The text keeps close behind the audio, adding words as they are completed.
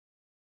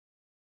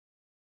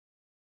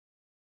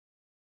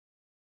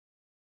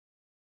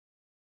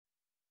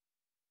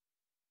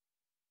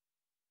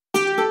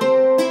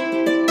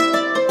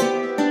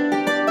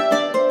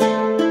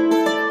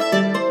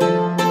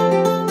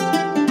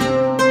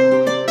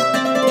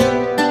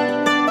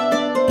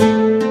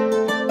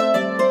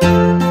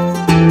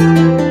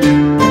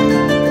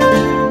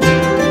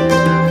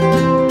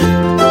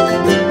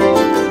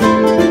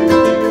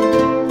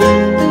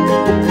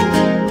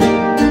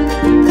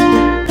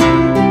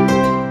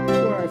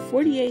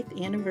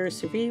48th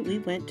anniversary, we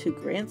went to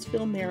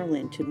Grantsville,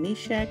 Maryland to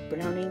Meshach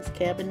Browning's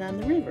Cabin on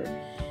the river.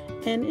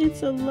 And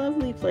it's a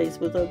lovely place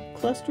with a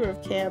cluster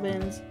of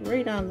cabins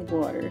right on the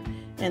water.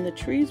 And the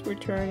trees were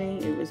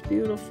turning. It was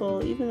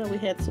beautiful, even though we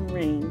had some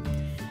rain.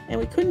 And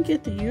we couldn't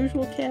get the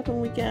usual cabin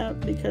we got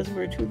because we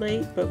were too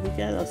late, but we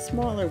got a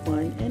smaller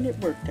one and it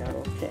worked out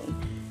okay.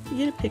 You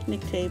get a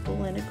picnic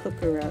table and a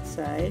cooker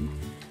outside.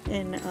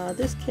 And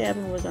this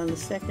cabin was on the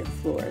second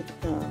floor,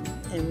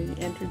 and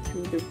we entered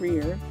through the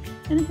rear,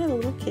 and it had a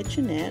little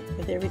kitchenette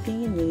with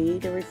everything you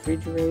need, a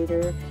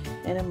refrigerator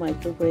and a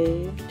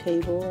microwave,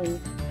 table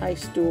and high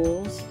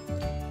stools,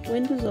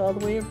 windows all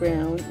the way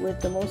around with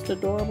the most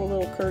adorable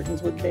little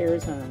curtains with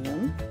bears on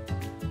them.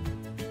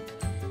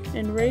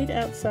 And right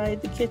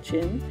outside the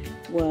kitchen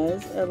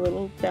was a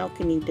little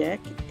balcony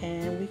deck,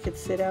 and we could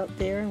sit out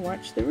there and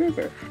watch the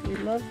river. We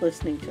love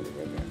listening to the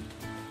river.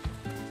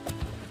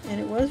 And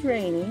it was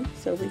raining,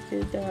 so we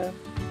could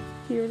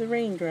hear the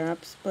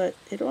raindrops, but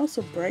it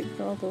also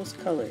brightened all those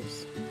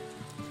colors.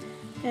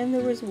 And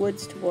there was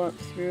woods to walk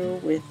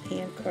through with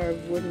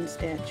hand-carved wooden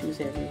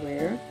statues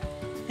everywhere,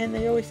 and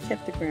they always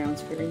kept the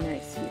grounds very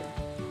nice here.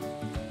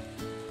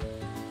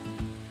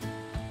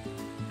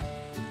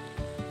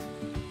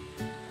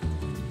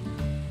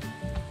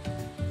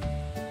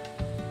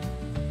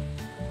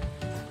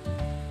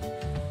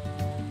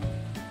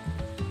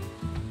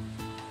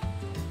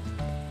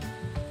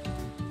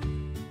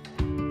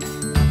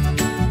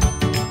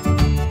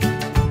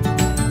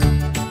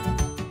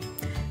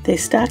 They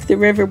stock the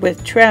river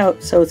with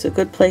trout, so it's a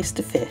good place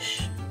to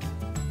fish.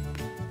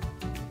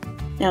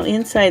 Now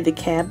inside the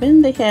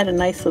cabin, they had a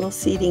nice little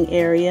seating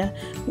area,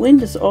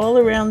 windows all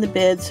around the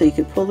bed so you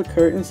could pull the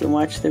curtains and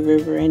watch the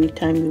river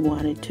anytime you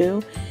wanted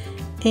to.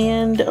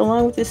 And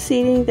along with the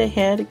seating, they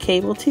had a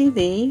cable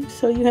TV,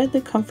 so you had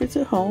the comforts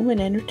at home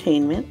and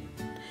entertainment.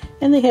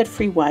 And they had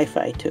free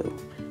Wi-Fi too.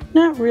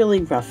 Not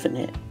really roughing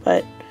it,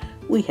 but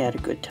we had a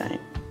good time.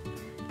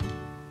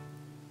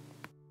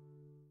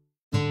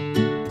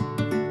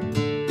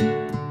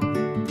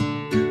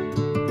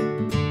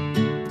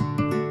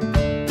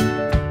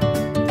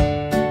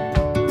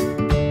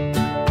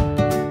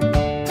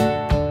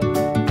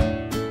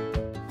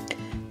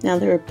 Now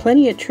there were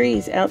plenty of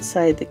trees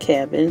outside the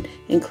cabin,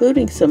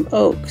 including some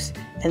oaks,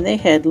 and they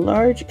had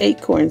large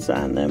acorns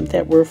on them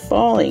that were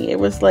falling. It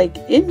was like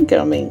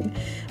incoming.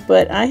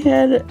 But I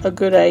had a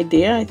good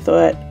idea. I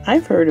thought,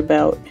 I've heard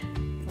about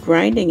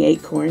grinding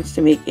acorns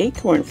to make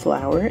acorn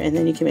flour, and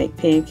then you can make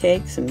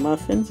pancakes and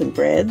muffins and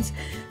breads.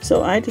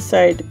 So I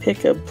decided to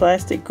pick a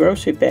plastic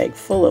grocery bag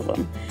full of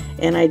them,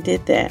 and I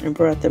did that and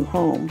brought them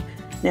home.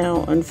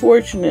 Now,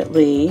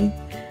 unfortunately,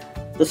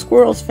 the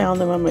squirrels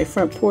found them on my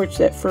front porch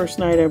that first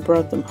night I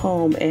brought them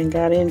home and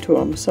got into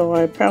them, so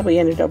I probably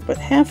ended up with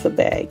half a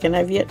bag, and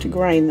I've yet to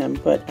grind them,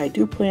 but I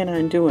do plan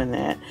on doing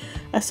that.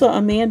 I saw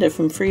Amanda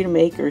from Freedom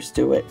Acres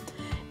do it,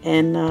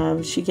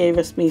 and she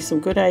gave me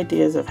some good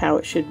ideas of how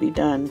it should be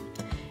done.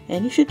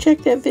 And you should check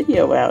that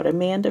video out,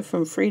 Amanda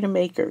from Freedom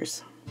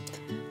Acres,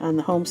 on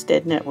the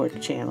Homestead Network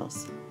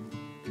channels.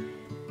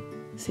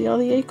 See all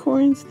the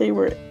acorns? They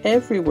were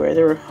everywhere.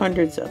 There were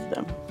hundreds of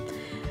them.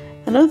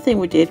 Another thing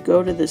we did,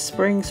 go to the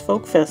Springs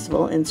Folk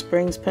Festival in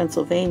Springs,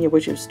 Pennsylvania,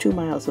 which was 2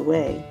 miles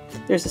away.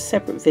 There's a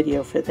separate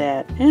video for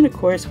that. And of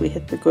course we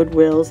hit the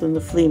Goodwills and the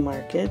flea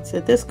markets.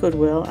 At this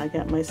Goodwill I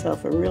got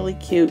myself a really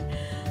cute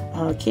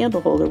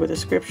candle holder with a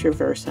scripture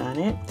verse on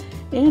it.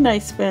 And I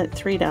spent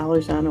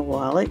 $3 on a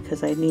wallet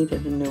because I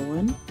needed a new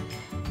one.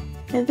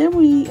 And then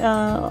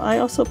I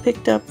also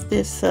picked up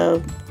this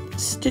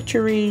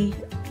stitchery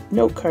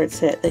note card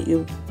set that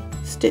you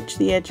stitch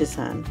the edges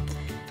on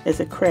as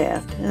a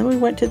craft. And then we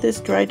went to this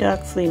dry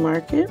dock flea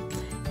market,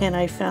 and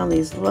I found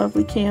these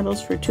lovely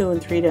candles for $2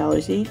 and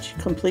 $3 each,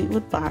 complete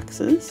with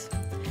boxes.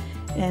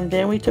 And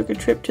then we took a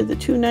trip to the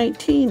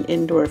 219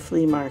 indoor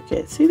flea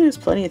market. See, there's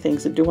plenty of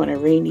things to do on a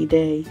rainy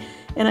day,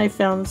 and I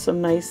found some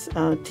nice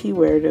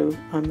teaware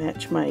to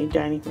match my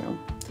dining room.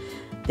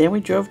 Then we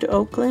drove to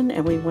Oakland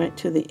and we went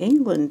to the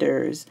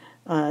Englanders.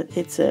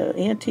 It's an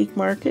antique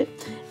market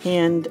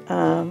and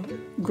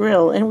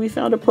grill, and we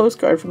found a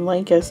postcard from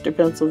Lancaster,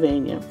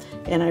 Pennsylvania.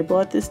 And I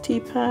bought this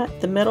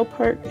teapot. The metal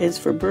part is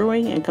for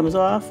brewing and comes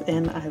off,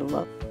 and I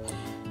love it.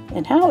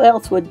 And how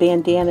else would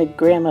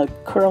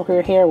BandannaGramma curl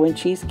her hair when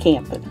she's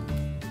camping?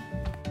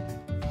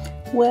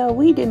 Well,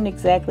 we didn't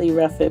exactly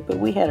rough it, but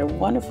we had a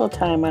wonderful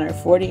time on our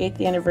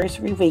 48th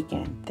anniversary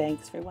weekend.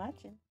 Thanks for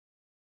watching.